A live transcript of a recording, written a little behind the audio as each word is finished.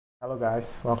Hello guys,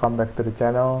 welcome back to the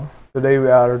channel. Today we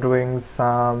are doing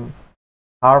some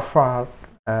Harvard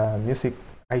music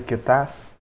IQ test.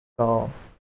 So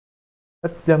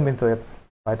let's jump into it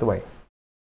right away.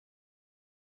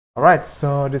 Alright,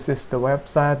 so this is the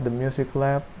website, the music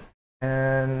lab,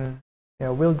 and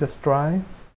yeah, we'll just try.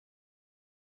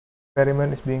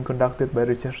 Experiment is being conducted by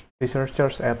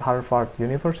researchers at Harvard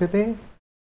University.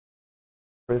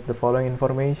 Read the following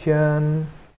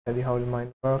information, study how the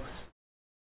mind works.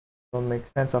 Will make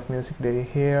sense of music they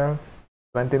hear.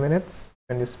 20 minutes.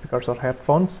 You can use speakers or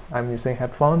headphones. I'm using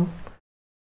headphone.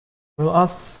 We'll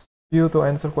ask you to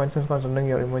answer questions concerning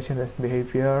your emotion and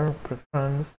behavior,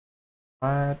 preference,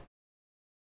 right?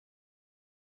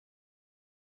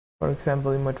 For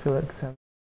example, you might feel example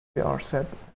or sad.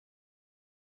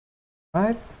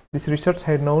 Right? This research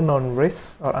had no known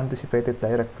risks or anticipated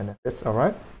direct benefits.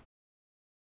 Alright?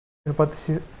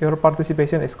 Your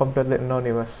participation is completely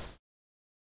anonymous.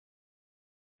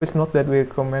 Please note that we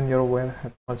recommend you wear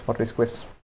headphones for this quiz.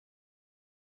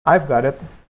 I've got it.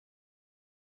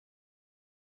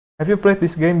 Have you played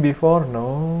this game before?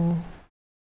 No.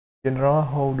 In general,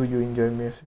 how do you enjoy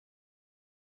music?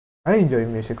 I enjoy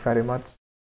music very much.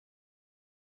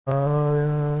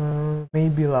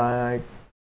 Maybe like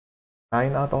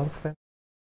 9 out of 10.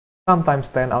 Sometimes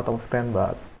 10 out of 10,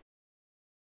 but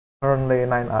currently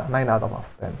 9 out of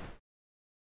 10.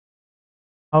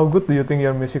 How good do you think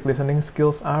your music listening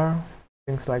skills are?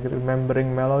 Things like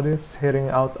remembering melodies, hearing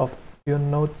out of tune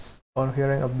notes, or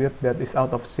hearing a beat that is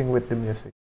out of sync with the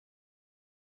music.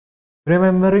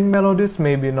 Remembering melodies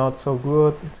maybe not so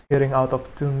good. Hearing out of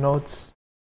tune notes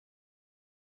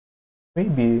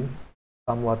maybe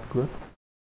somewhat good.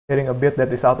 Hearing a beat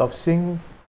that is out of sync,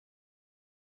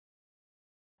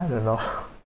 I don't know.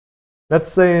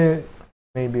 Let's say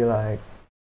maybe like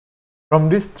from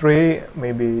these three,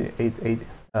 maybe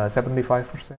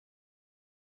 75%.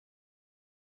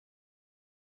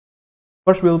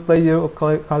 First, we'll play your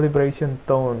calibration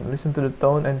tone. Listen to the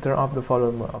tone and turn up the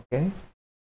volume, okay?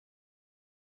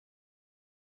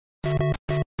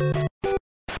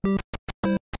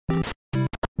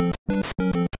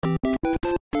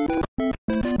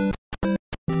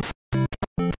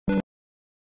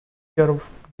 Your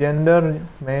gender,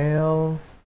 male.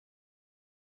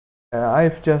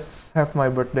 I've just have my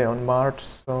birthday on March,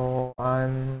 so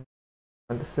I'm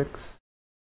 26.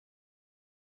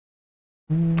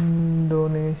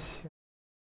 Indonesia.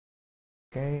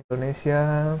 Okay,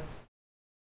 Indonesia.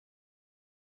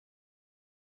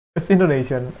 It's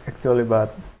Indonesian actually,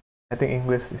 but I think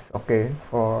English is okay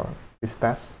for this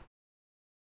test.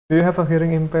 Do you have a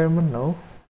hearing impairment? No.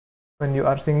 When you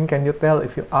are singing, can you tell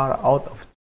if you are out of?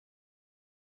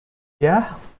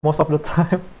 Yeah, most of the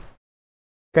time.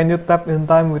 Can you tap in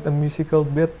time with a musical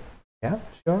beat? Yeah,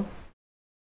 sure.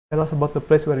 Tell us about the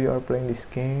place where you are playing this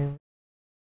game.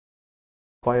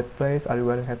 Quiet place. Are you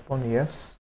wearing headphones?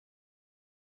 Yes.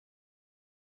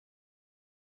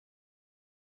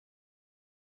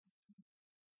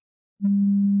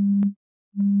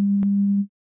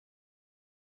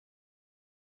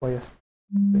 Oh yes.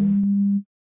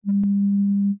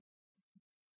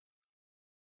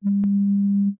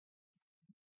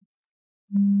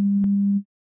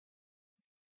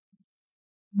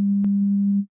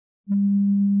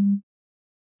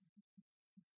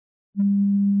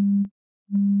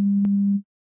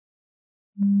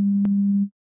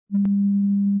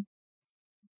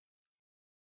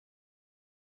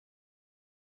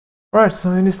 Right,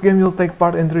 so in this game you'll take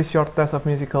part in 3 short tests of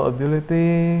musical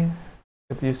ability.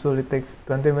 It usually takes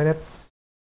 20 minutes.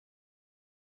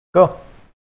 Go!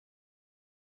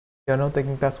 You are now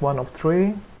taking test 1 of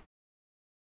 3.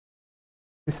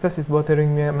 This test is about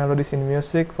hearing melodies in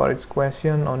music. For each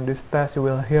question on this test, you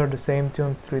will hear the same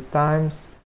tune 3 times.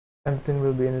 Everything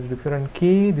will be in a different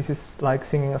key. This is like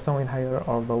singing a song in higher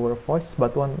or lower voice,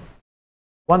 but one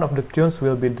of the tunes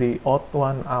will be the odd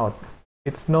one out.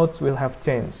 Its notes will have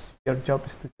changed. Your job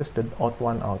is to choose the odd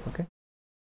one out, okay?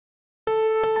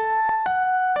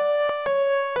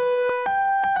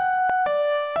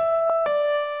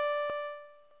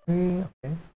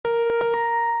 Okay.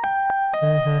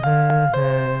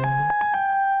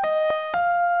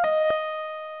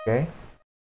 Okay.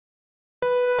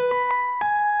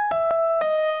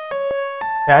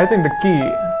 Yeah, I think the key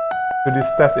to this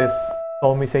test is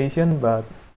solmization, but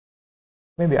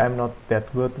maybe I'm not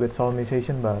that good with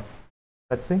solmization, but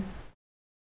let's see.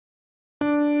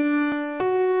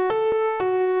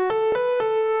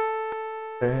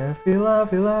 Vila,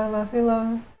 vila, la,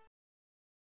 sila.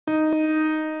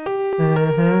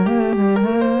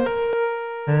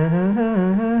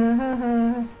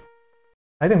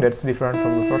 I think that's different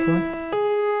from the first one.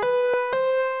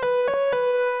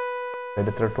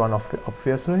 The third one,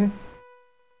 obviously,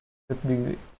 should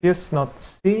be just not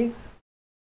C.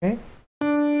 Okay.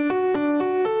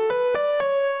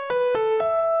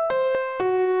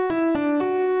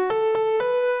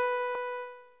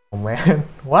 Oh man,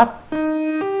 what?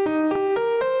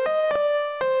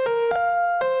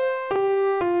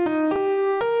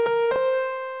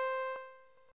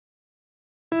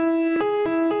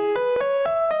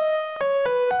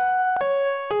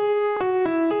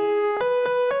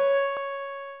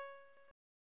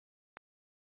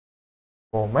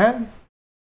 Oh man.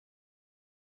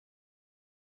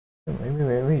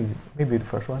 Maybe the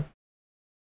first one.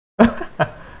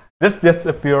 That's just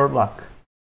a pure luck.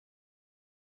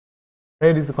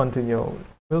 Ready to continue.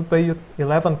 We'll pay you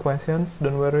 11 questions.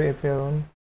 Don't worry if you don't.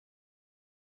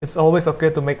 It's always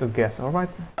okay to make a guess, alright?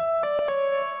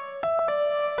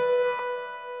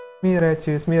 Mi re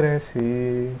cis, mi re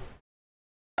si.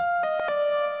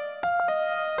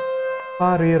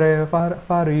 Fa ri re,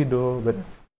 fa ri do. But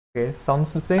okay,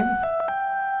 sounds the same.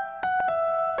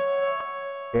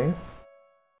 Okay.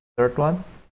 Third one.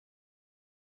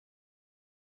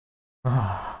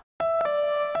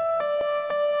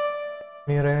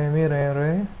 Mi re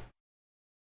re.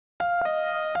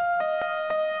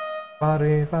 Fa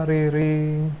ri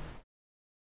ri.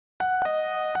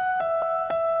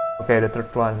 Okay, the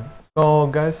third one. So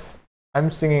guys, I'm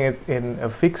singing it in a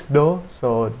fixed do,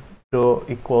 so do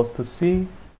equals to C.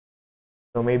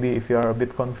 So maybe if you are a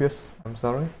bit confused, I'm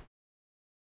sorry.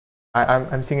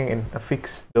 I'm singing in a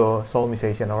fixed do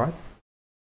solmization, alright?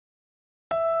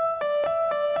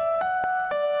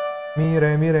 Mi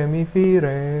re mi fi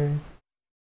re.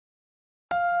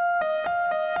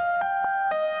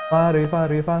 Fa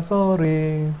ri fa so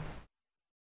ri.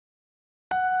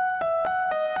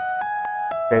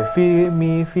 Okay, fi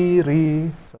mi fi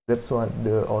ri. So that's one,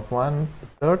 the odd one. The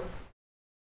third.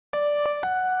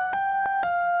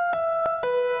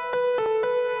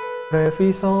 Re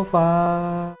fi so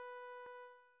fa.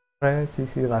 Re si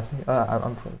si la si.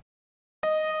 I'm full.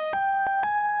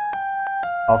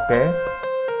 Okay.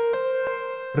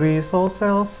 Re so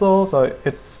sel so. So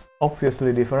it's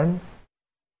obviously different.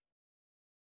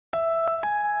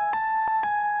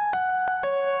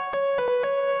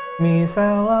 Mi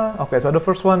sel la. Okay, so the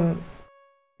first one,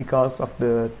 because of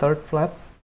the third flat,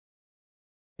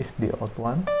 is the odd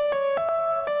one.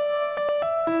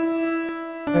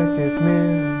 Which is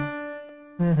mi.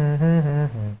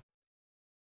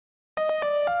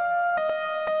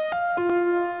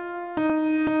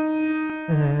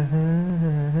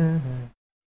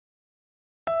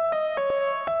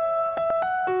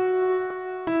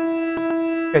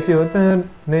 Cashew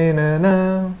na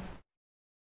na.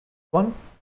 One.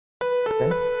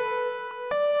 Okay.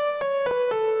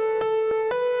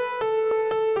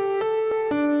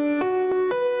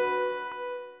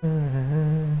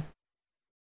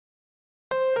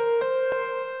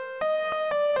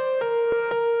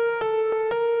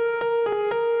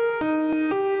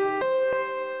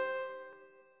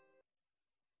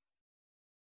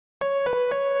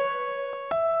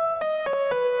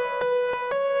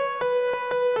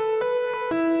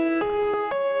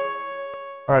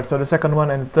 Alright, so the second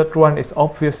one and the third one is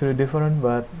obviously different,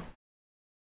 but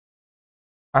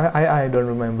I don't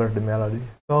remember the melody.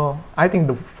 So I think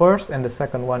the first and the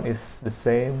second one is the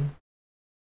same.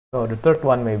 So the third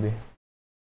one maybe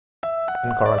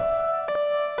incorrect.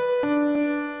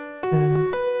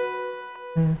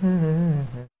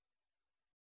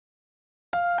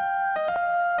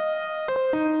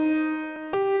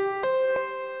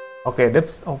 Okay,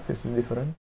 that's obviously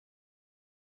different.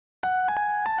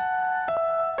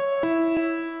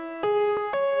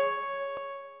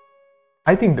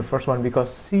 I think the first one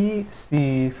because C,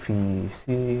 C, Fi,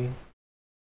 C.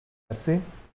 Let's see.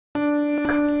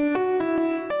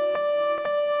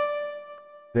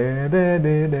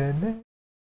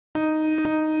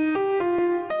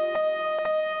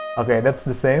 Okay, that's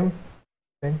the same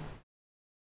thing.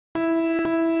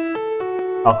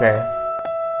 Okay,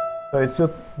 so it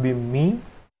should be Mi,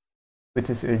 which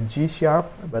is a G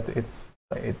sharp, but it's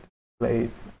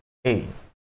played A.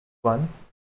 One.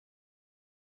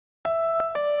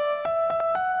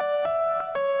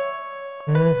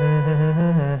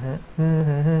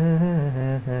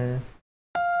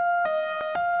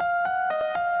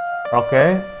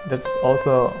 Okay, that's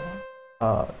also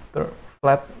third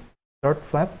flat.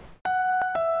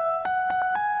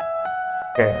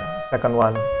 Okay, second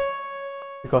one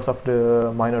because of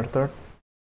the minor third.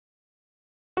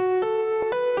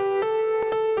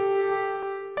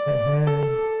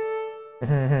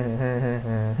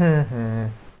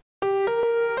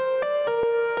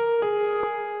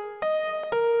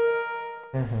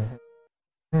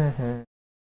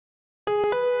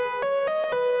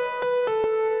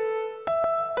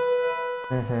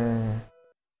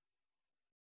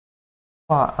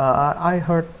 I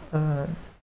heard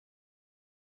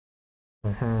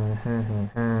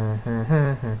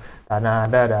da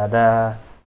da da da.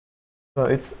 So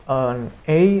it's an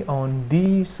A on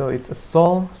D, so it's a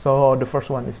sol. So the first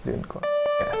one is the incorrect.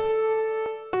 Yeah.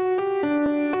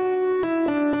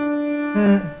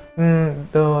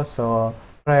 Do sol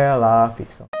re la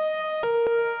fixo.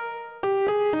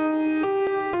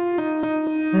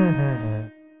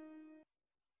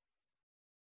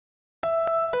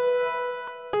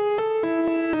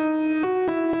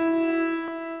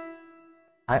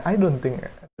 I don't think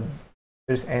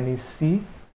there's any C,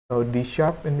 so D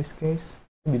sharp in this case.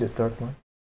 Maybe the third one.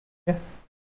 Yeah,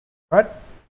 right.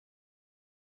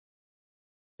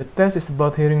 The test is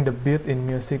about hearing the beat in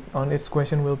music. On each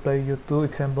question, we'll play you 2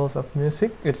 examples of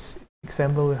music. Each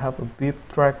example will have a beat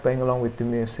track playing along with the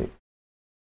music.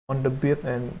 On the beat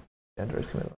and the other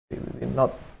will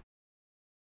not.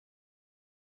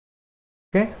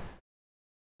 Okay.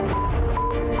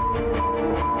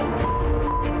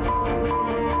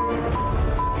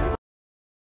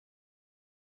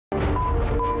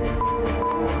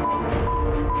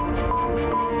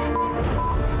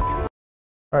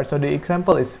 Alright, so the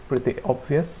example is pretty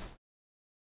obvious.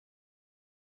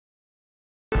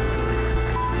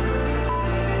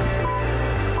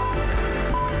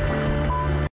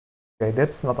 Okay,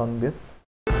 that's not on beat.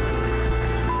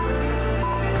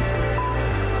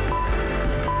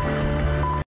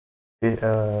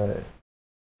 The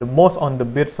most on the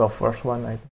beats of first one,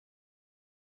 I think.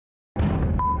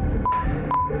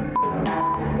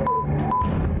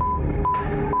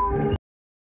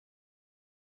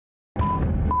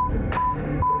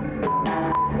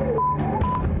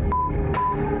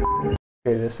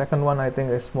 Okay, the second one I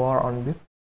think is more on beat.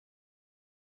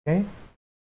 Okay.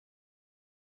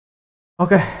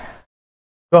 Okay.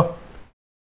 Go.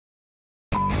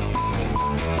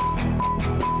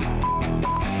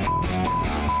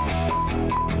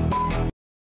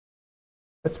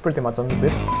 That's pretty much on the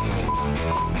beat.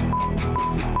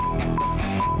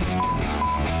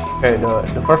 Okay,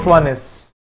 the first one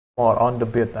is more on the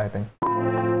beat, I think.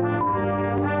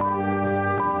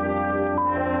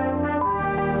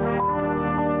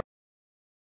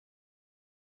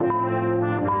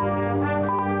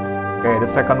 Okay,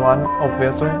 the second one,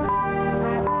 obviously.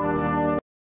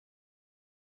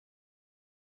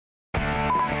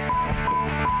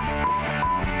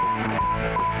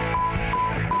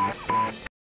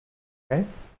 Okay.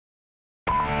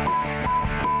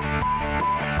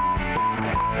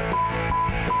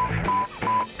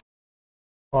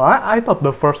 Well, I thought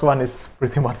the first one is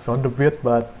pretty much on the beat,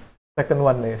 but second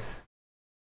one is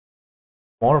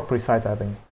more precise, I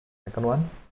think. Second one.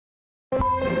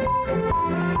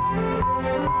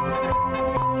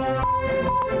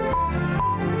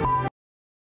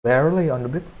 Barely on the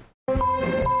beat.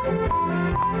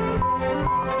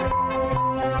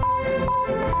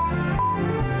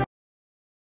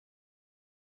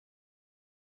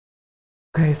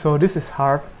 Okay, so this is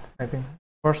hard, I think.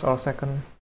 First or second.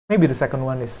 Maybe the second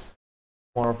one is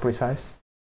more precise.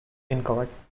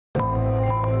 Incorrect.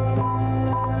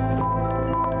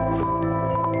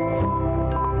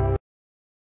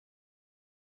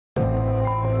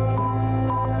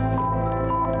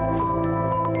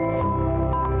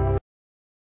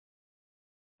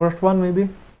 First one, maybe?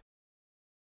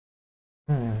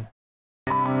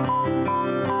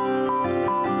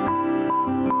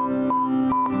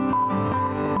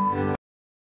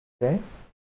 Okay.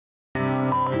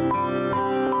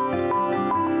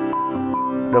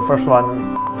 The first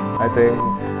one, I think,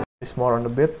 is more on the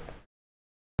beat.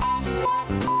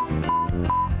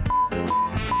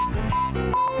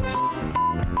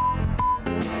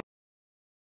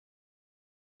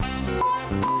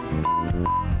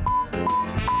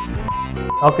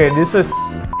 Okay, this is,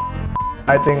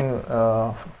 I think,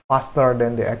 faster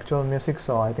than the actual music,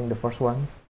 so I think the first one.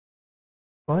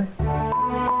 Why?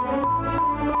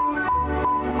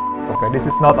 Okay, this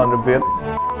is not on the beat.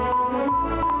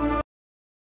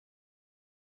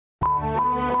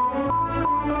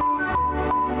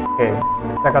 Okay,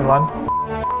 second one.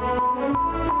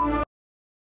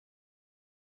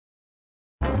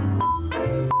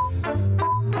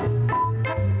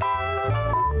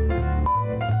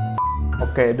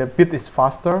 Okay, the beat is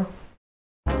faster.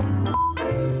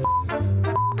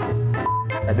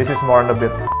 And this is more on the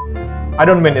beat. I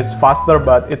don't mean it's faster,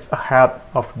 but it's ahead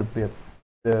of the beat,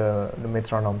 the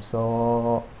metronome.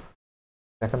 So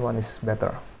second one is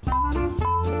better.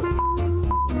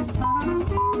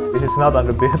 This is not on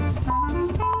the beat.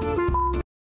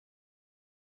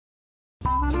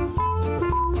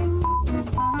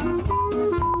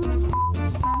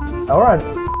 Alright,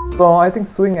 so I think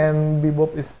swing and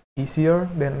bebop is easier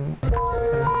than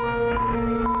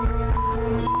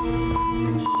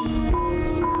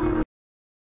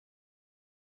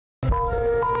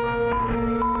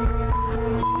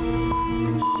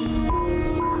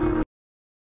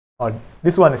oh,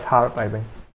 this one is hard, I think.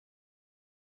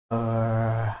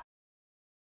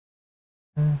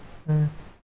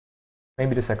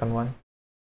 Maybe the second one.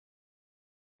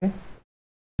 Okay.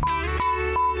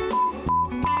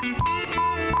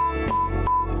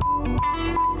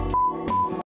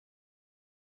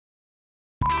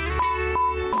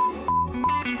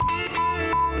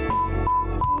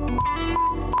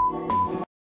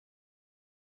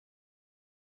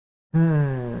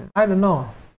 I don't know.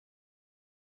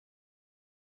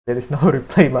 There is no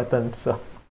replay button, so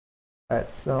alright,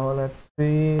 so let's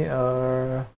see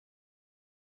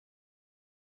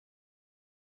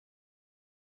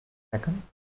second.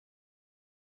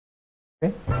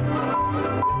 Okay.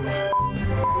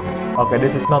 Okay,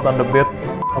 this is not on the beat,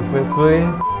 obviously.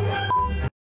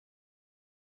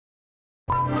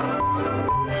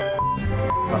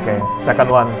 Okay, second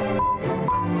one.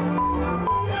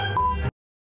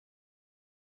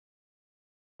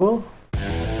 Cool.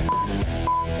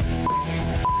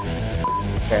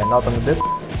 Okay, not on the beat.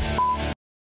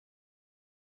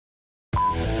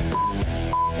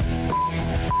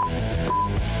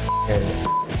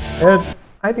 Okay.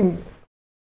 I think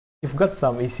you've got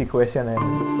some easy question and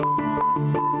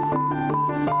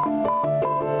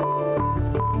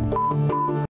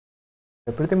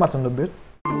they're pretty much on the beat.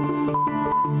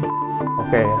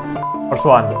 Okay, first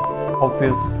one,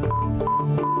 obvious.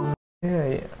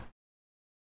 Yeah.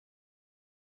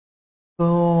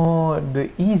 So the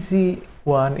easy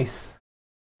one is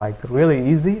like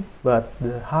really easy, but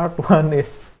the hard one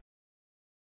is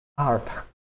hard.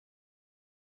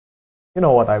 You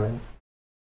know what I mean?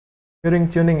 During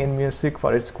tuning in music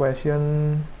for each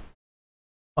question,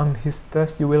 on his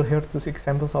test you will hear 2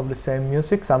 examples of the same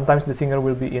music. Sometimes the singer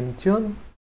will be in tune,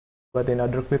 but in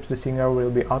other clips the singer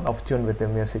will be out of tune with the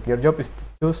music. Your job is to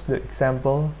choose the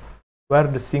example where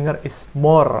the singer is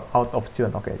more out of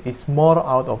tune. Okay, is more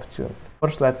out of tune.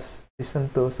 First, let's listen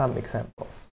to some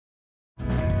examples.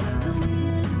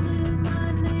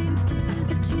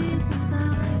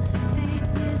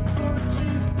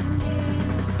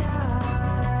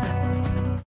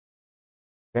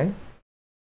 Okay.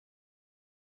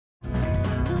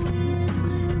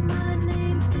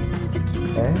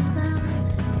 Okay.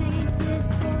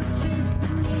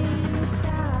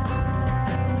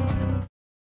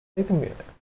 I think it's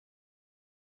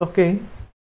okay.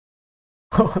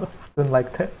 Don't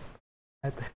like that.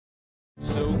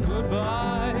 So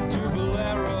goodbye to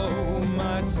Bolero,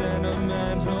 my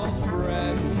sentimental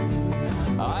friend.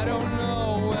 I don't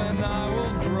know when I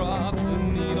will drop the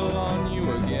needle on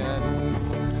you again.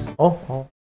 Oh.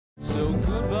 So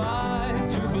goodbye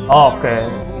to Bolero, Oh, okay.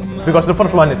 Because the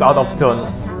first one is out of tune.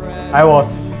 I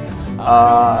was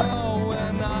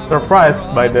surprised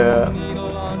by the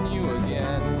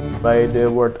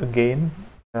word again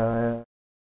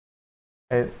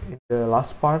in the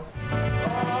last part.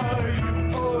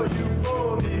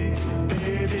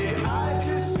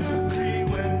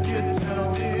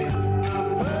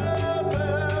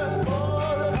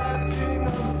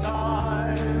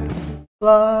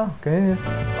 Okay.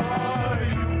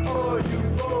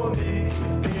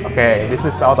 Okay, this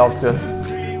is out of tune.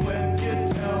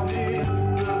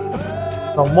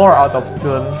 So more out of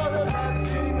tune.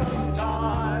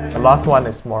 The last one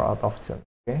is more out of tune.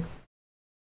 Okay.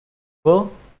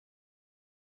 Cool.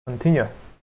 Continue.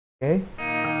 Okay.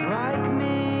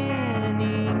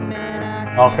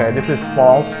 Okay, this is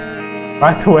false.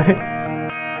 Right away.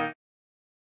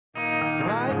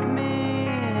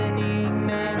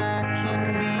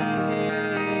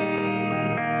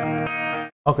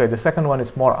 Okay, the second one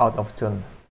is more out of tune.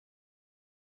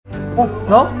 Oh,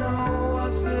 no?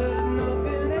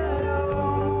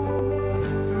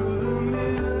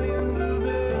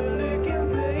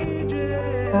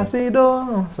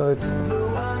 So it's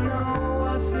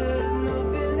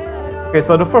okay.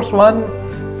 So the first one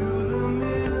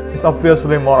is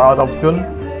obviously more out of tune.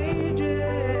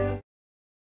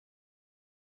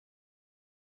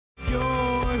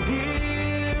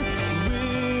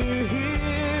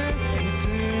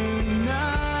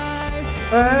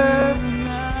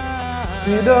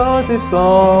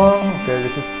 Okay,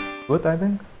 this is good, I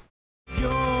think.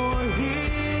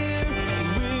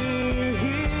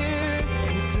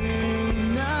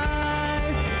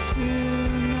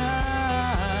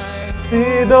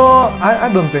 I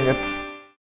don't think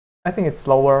I think it's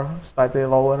lower, slightly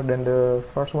lower than the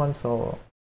first one, so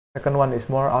second one is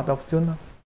more out of tune.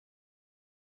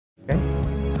 Okay.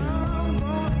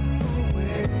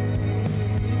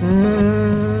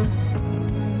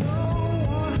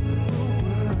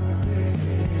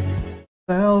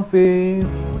 Selfie.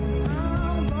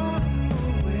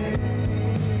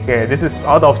 Okay, this is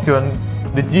out of tune.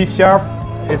 The G sharp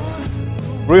is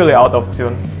really out of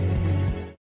tune.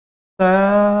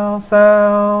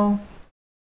 So.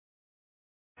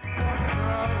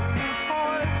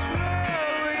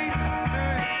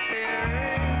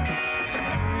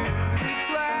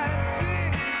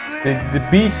 The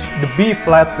B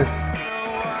flat is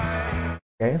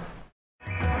okay.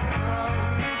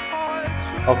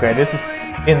 Okay, this is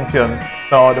in tune.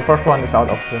 So the first one is out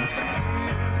of tune.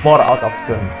 More out of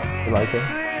tune, should I say?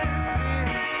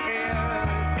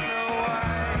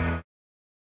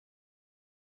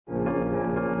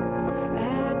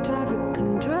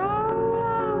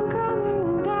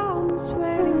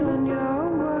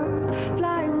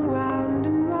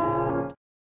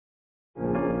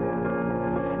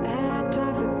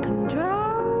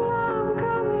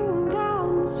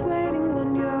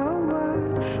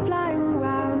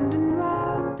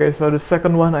 Okay, so the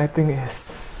second one I think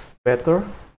is better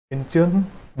in tune,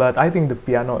 but I think the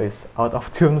piano is out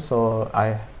of tune, so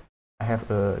I have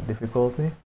a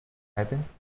difficulty, I think.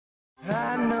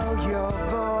 I know your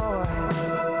voice.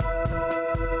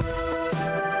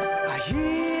 I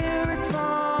hear it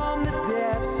from the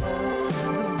depths of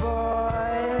the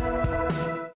void.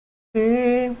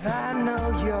 I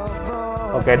know your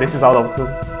voice. Okay, this is out of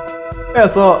tune. Yeah,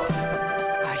 so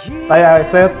like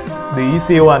I said, the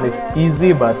easy one is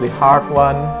easy, but the hard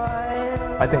one,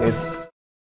 I think it's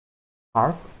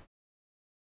hard.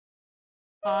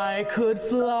 I could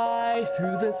fly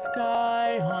through the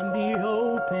sky on the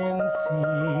open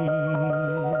sea.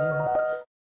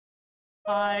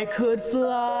 I could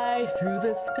fly through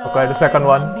the sky. Okay, the second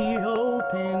one. On the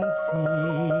open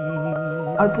sea.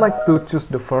 I'd like to choose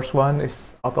the first one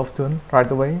is out of tune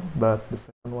right away, but the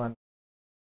second one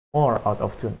more out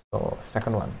of tune, so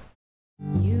second one.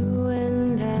 You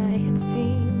and I had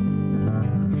seen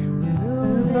moving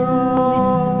with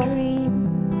a dream.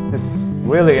 It's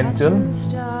really in tune.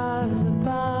 Stars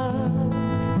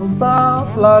above,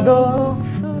 Above Lado.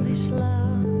 foolish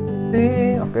love.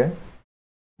 Okay.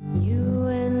 You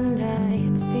and I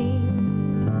had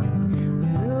seen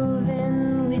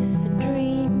moving with a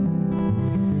dream,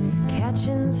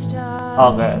 catching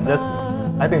stars. Okay, that's.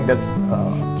 I think that's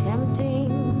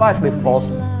tempting, slightly false.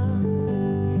 foolish love.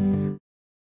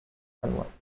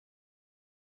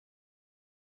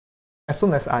 As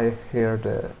soon as I hear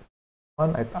the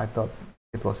one, I thought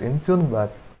it was in tune, but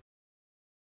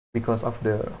because of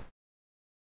the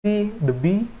C, the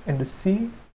B, and the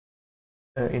C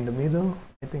in the middle,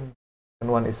 I think the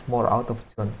one is more out of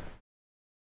tune.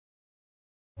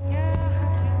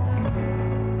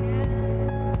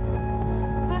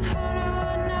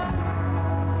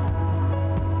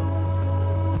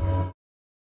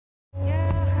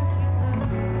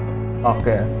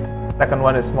 Okay, second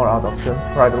one is more out of tune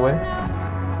right away.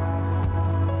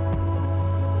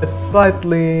 It's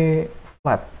slightly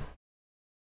flat.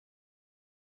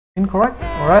 Incorrect,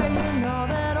 alright?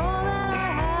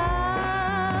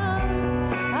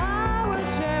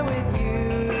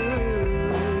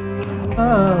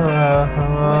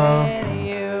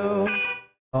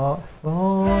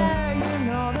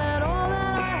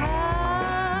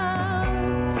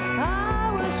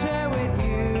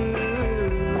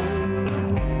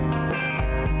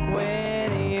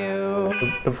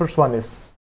 The first one is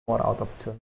more out of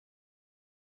tune.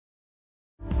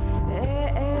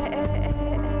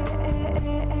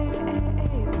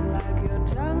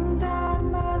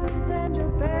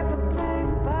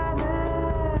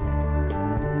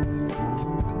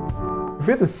 If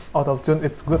it is out of tune,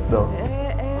 it's good though.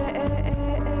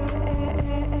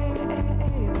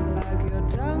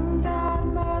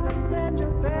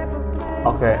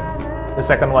 Okay, the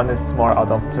second one is more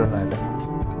out of tune, I think.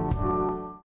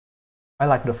 I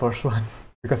like the first one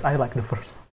because I like the first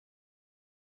one.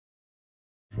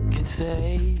 Can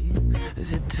say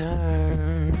as it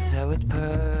turns how it's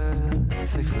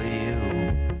perfect for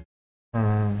you.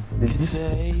 Did you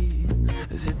Say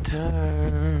as it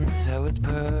turns how it's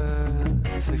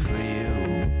perfect for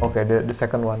you. Okay, the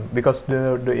second one, because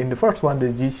the in the first one the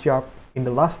G sharp in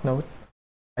the last note,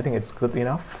 I think it's good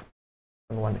enough.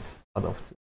 The second one is out of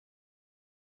tune,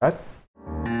 right?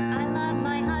 I love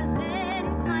my husband,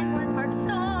 Kleinborn Park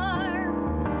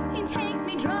Star. He takes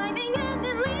me driving and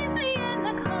then leaves me in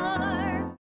the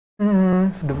car. I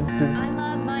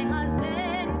love my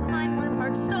husband, Kleinborn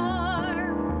Park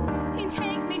Star. He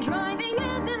takes me driving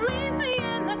and then leaves me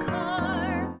in the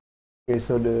car. Okay,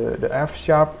 so the F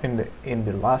sharp in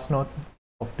the last note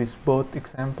of this both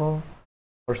example,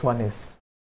 first one is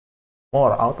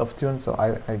more out of tune, so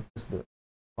I choose the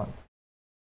one.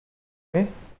 Okay.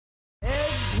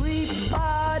 Everybody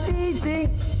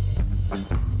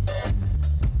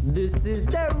is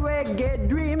the reggae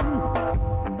dream.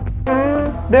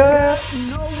 The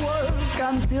No work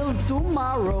until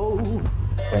tomorrow.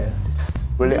 okay,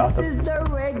 really out This of is the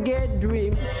reggae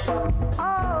dream.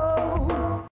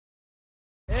 Oh,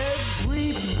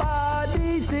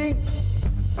 everybody sing.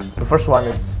 the first one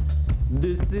is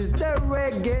This is the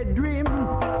reggae dream.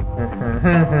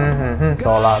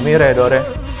 sol la mi re do re.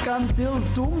 Work until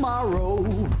tomorrow.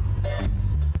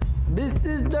 This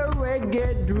is the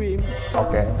reggae dream.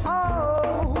 Okay,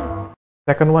 Oh,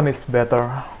 second one is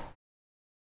better,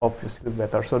 obviously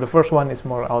better. So the first one is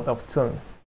more out of tune.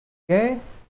 Okay,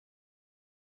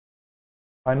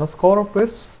 final score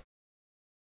please.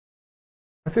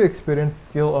 Have you experienced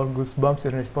chill or goosebumps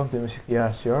in response to music?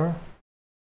 Yeah, sure.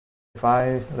 If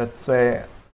I, let's say,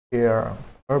 hear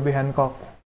Herbie Hancock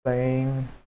playing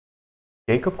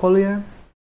Jacob Collier,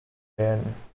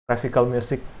 then classical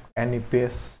music, any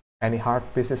piece, any hard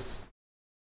pieces,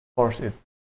 of course it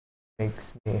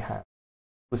makes me have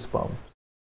goosebumps.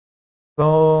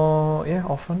 So yeah,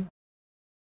 often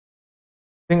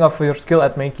think of your skill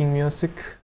at making music,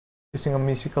 using a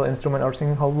musical instrument or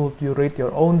singing. How would you rate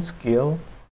your own skill?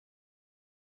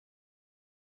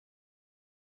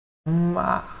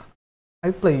 I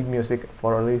play music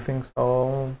for a living,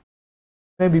 so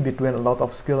maybe between a lot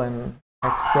of skill and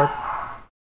expert,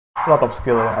 a lot of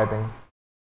skill, I think.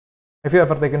 Have you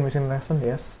ever taken music lesson?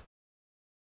 Yes.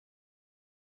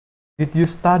 Did you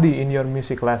study in your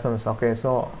music lessons? Okay,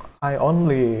 so I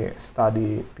only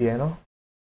study piano,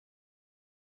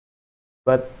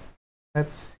 but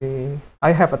let's see.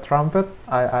 I have a trumpet.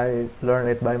 I learned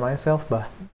it by myself, but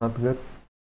not good.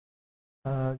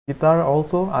 Guitar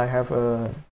also. I have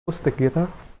a acoustic guitar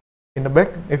in the back,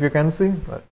 if you can see,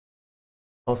 but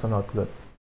also not good.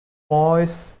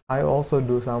 Voice, I also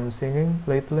do some singing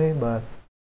lately, but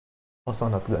also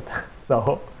not good.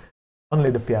 So only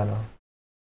the piano.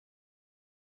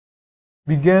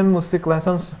 Began music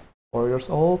lessons 4 years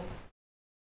old.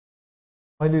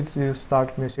 Why did you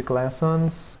start music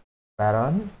lessons?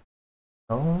 Parent?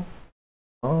 No,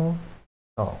 no,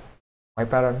 no. My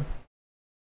parent,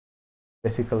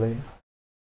 basically.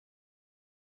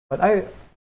 But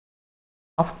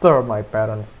after my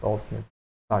parents told me to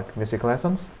start music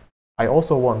lessons, I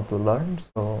also want to learn.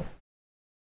 So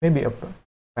maybe a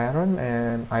parent,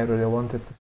 and I really wanted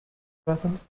to start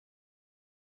lessons.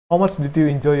 How much did you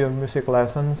enjoy your music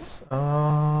lessons?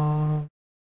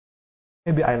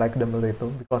 Maybe I like them a little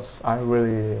because I'm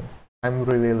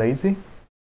really lazy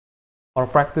for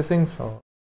practicing. So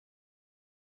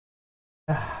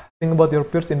think about your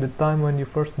peers in the time when you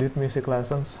first did music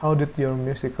lessons. How did your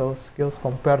musical skills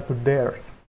compare to theirs?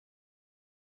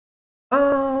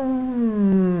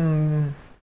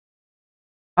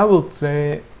 I would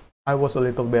say I was a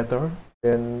little better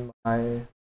than my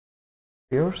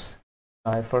peers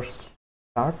when I first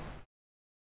start.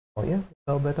 Oh yeah,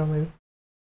 a little better maybe.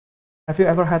 Have you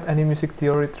ever had any music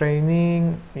theory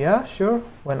training? Yeah, sure.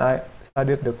 When I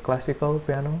studied the classical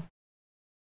piano.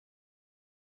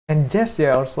 And jazz,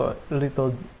 yeah, also a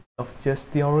little of jazz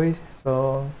theory,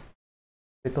 so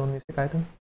little music I think.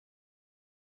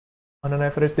 On an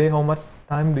average day, how much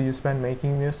time do you spend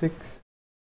making music?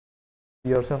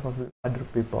 Yourself or with other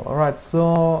people? Alright,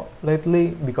 so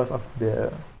lately, because of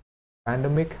the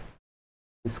pandemic,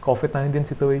 this COVID-19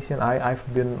 situation, I've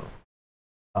been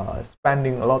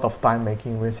spending a lot of time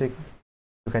making music.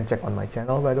 You can check on my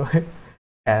channel, by the way,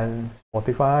 and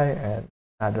Spotify and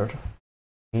other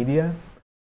media.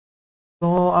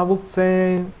 So I would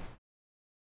say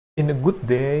in a good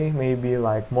day, maybe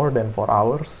like more than 4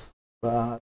 hours,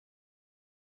 but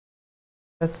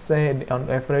let's say on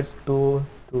average 2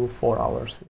 to 4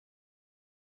 hours.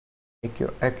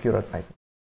 Accurate, I think.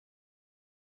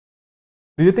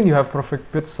 Do you think you have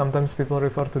perfect pitch? Sometimes people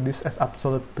refer to this as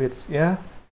absolute pitch. Yeah.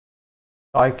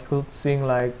 So I could sing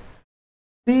like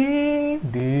D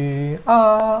D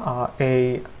A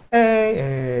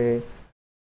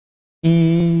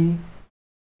E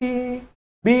E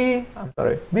B. I'm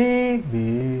sorry, B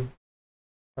B.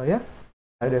 So yeah,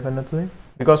 I definitely,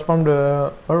 because from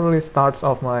the early starts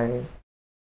of my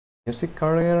music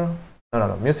career,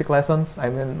 no, music lessons. I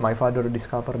mean, my father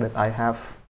discovered that I have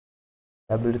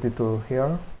the ability to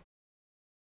hear.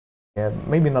 Yeah,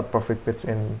 maybe not perfect pitch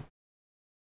in.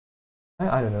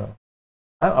 I don't know.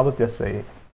 I would just say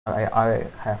I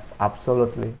have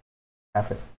absolutely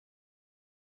have it.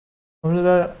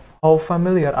 How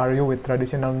familiar are you with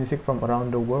traditional music from around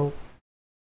the world?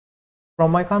 From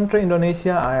my country,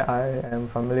 Indonesia, I am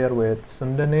familiar with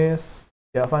Sundanese,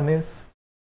 Javanese,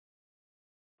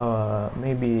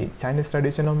 maybe Chinese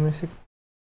traditional music,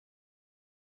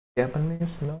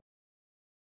 Japanese, no,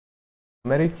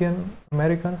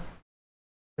 American.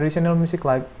 traditional music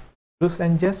like blues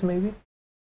and jazz maybe.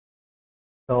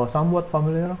 So somewhat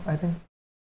familiar, I think.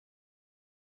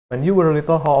 When you were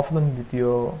little, how often did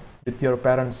your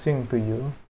parents sing to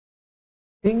you?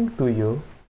 Sing to you?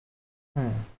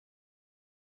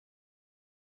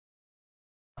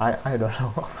 I don't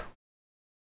know.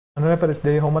 On an average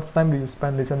day, how much time do you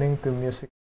spend listening to music,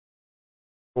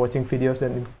 watching videos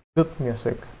that include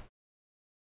music?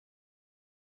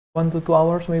 1 to 2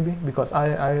 hours maybe, because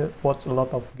I watch a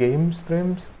lot of game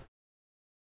streams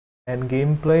and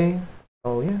gameplay.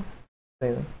 So yeah.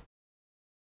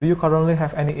 Do you currently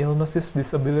have any illnesses,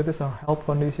 disabilities, or health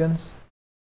conditions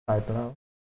right now?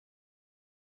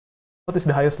 What is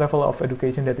the highest level of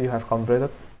education that you have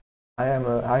completed? I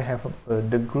have a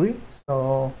degree,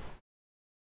 so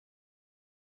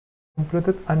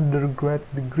completed undergrad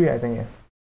degree, I think.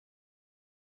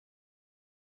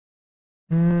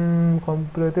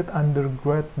 Completed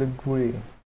undergrad degree.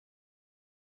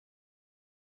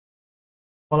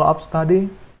 Follow-up study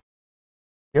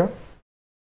here.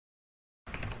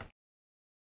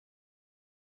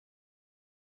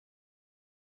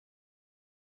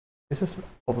 This is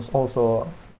also,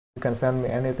 you can send me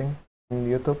anything in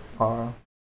YouTube, or would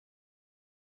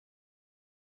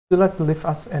you like to leave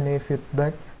us any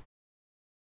feedback?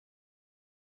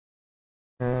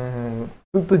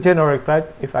 Too generic, right?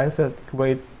 If I said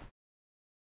wait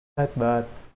that, but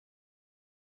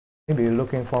maybe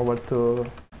looking forward to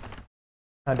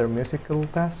another musical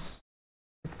test.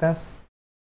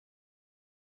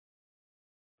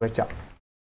 Great job.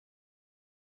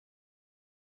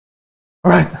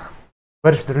 Alright,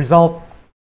 where is the result?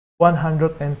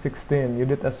 116. You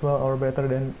did as well or better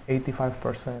than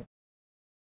 85%.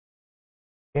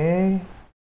 Okay,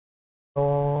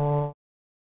 so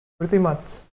pretty much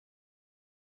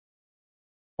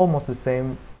almost the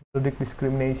same. Melodic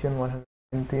discrimination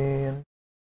 119,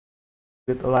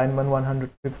 with alignment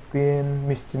 115,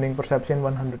 mistuning perception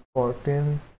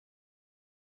 114.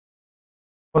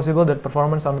 Possible that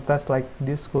performance on a test like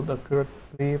this could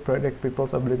accurately predict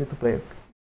people's ability to play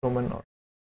instrument or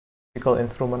musical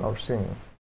instrument or sing.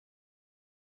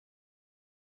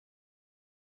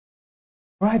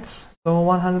 Right, so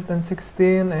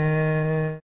 116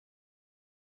 and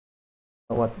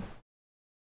what?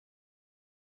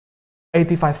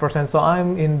 85%. So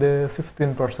I'm in the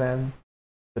 15%,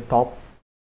 the top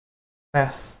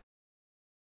test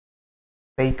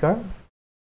taker.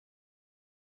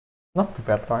 Not too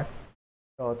bad, right?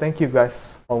 So thank you guys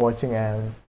for watching,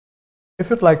 and if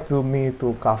you'd like me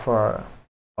to cover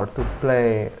or to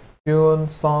play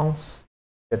tunes, songs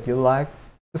that you like,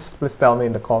 just please tell me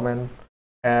in the comment.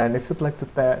 And if you'd like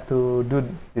to do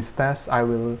this test, I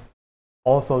will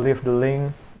also leave the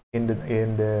link in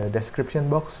the description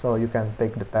box, so you can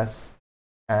take the test.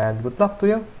 And good luck to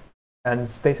you, and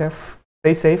stay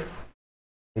safe,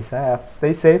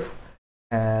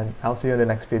 and I'll see you in the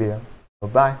next video.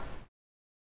 Bye.